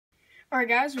Alright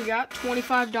guys, we got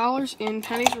 $25 in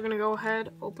pennies. We're going to go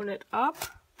ahead, open it up.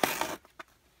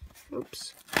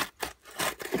 Oops.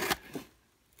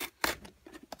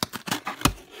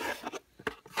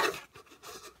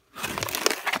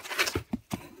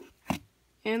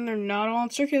 And they're not all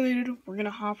uncirculated. We're going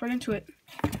to hop right into it.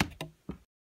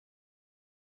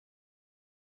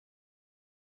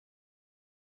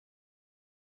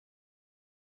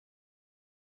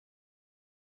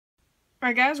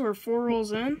 Alright guys, we're 4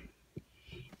 rolls in.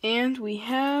 And we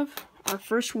have our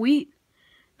first wheat,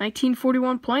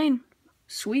 1941 plain.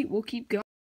 Sweet, we'll keep going.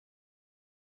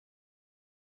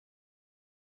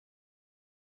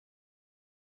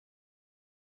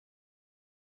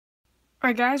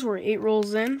 Alright guys, we're 8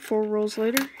 rolls in, 4 rolls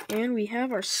later, and we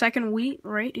have our second wheat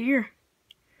right here.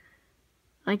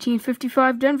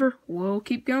 1955 Denver, we'll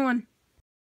keep going.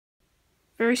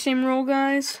 Very same roll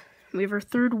guys, we have our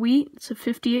third wheat, it's a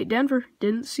 58 Denver,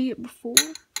 didn't see it before.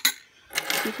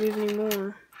 See if we have any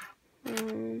more.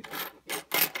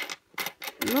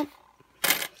 Nope.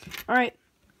 Alright,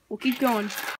 we'll keep going.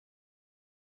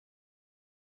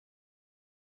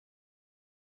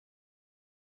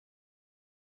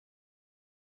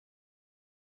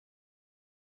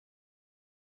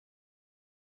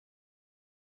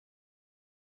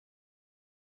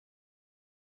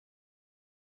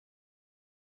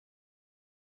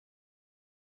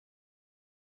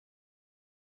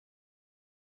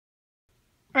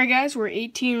 Alright guys, we're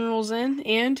 18 rolls in,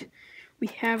 and we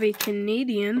have a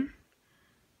Canadian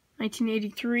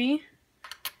 1983,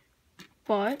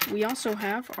 but we also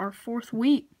have our fourth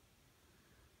wheat,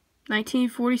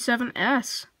 1947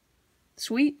 S.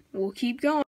 Sweet, we'll keep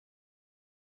going.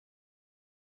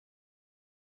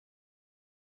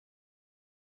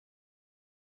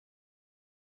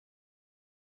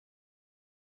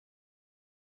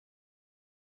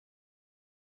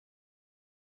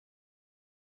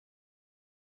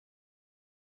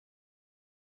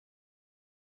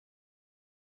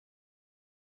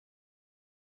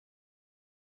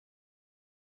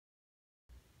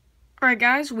 Alright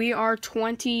guys, we are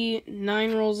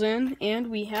 29 rolls in, and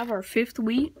we have our fifth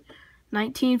wheat,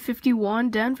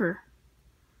 1951 Denver.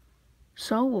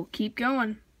 So we'll keep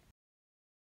going.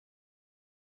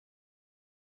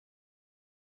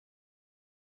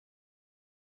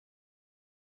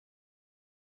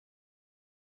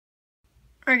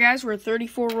 Alright guys, we're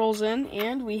 34 rolls in,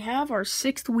 and we have our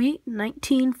sixth wheat,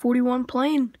 1941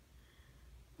 plain.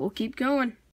 We'll keep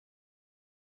going.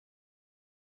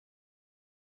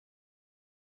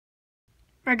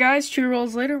 Alright guys, 2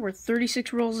 rolls later, we're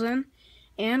 36 rolls in,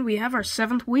 and we have our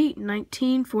seventh wheat,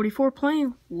 1944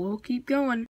 plain. We'll keep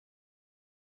going.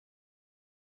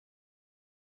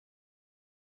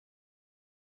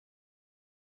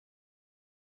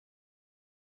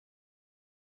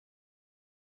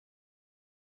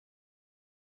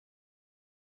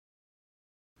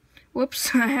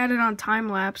 Whoops, I had it on time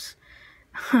lapse.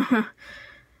 I'm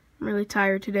really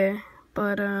tired today,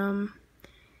 but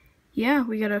yeah,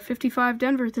 we got a 55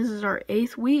 Denver. This is our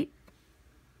 8th wheat.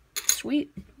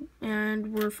 Sweet.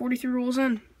 And we're 43 rolls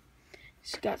in.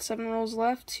 Just got 7 rolls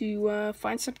left to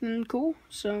find something cool.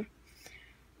 So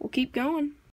we'll keep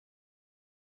going.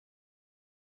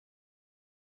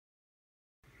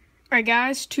 Alright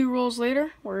guys, 2 rolls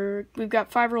later. We've got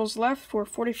 5 rolls left. We're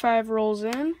 45 rolls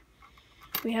in.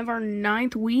 We have our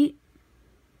 9th wheat.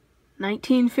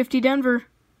 1950 Denver.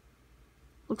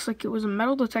 Looks like it was a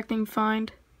metal detecting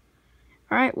find.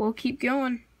 Alright, we'll keep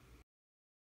going.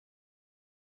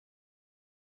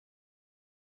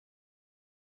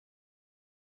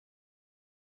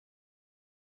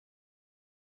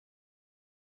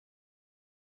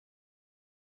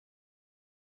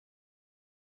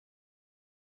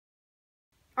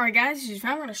 Alright guys, as you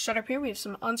found, we're going to shut up here. We have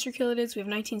some uncirculateds. We have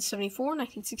 1974,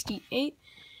 1968,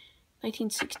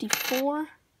 1964.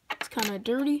 It's kind of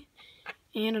dirty.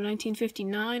 And a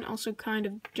 1959, also kind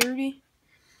of dirty.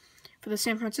 For the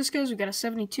San Franciscos, we've got a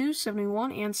 72,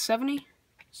 71, and 70.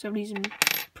 70's in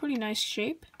pretty nice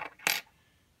shape.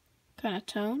 Kind of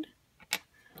toned.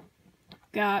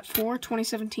 Got 4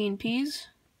 2017 Ps.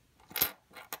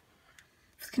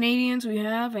 For the Canadians, we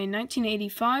have a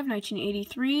 1985,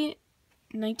 1983,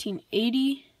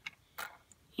 1980,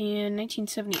 and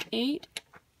 1978.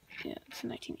 Yeah, it's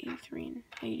 1983 and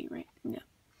 80, right? Yeah.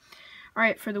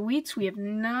 Alright, for the wheats, we have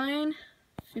 9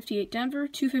 58 Denver,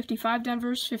 255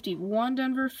 Denvers, 51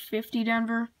 Denver, 50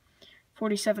 Denver,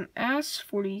 47 S,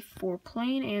 44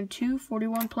 plain, and 2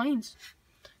 41 plains.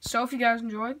 So if you guys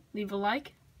enjoyed, leave a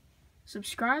like,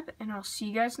 subscribe, and I'll see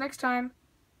you guys next time.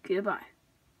 Goodbye.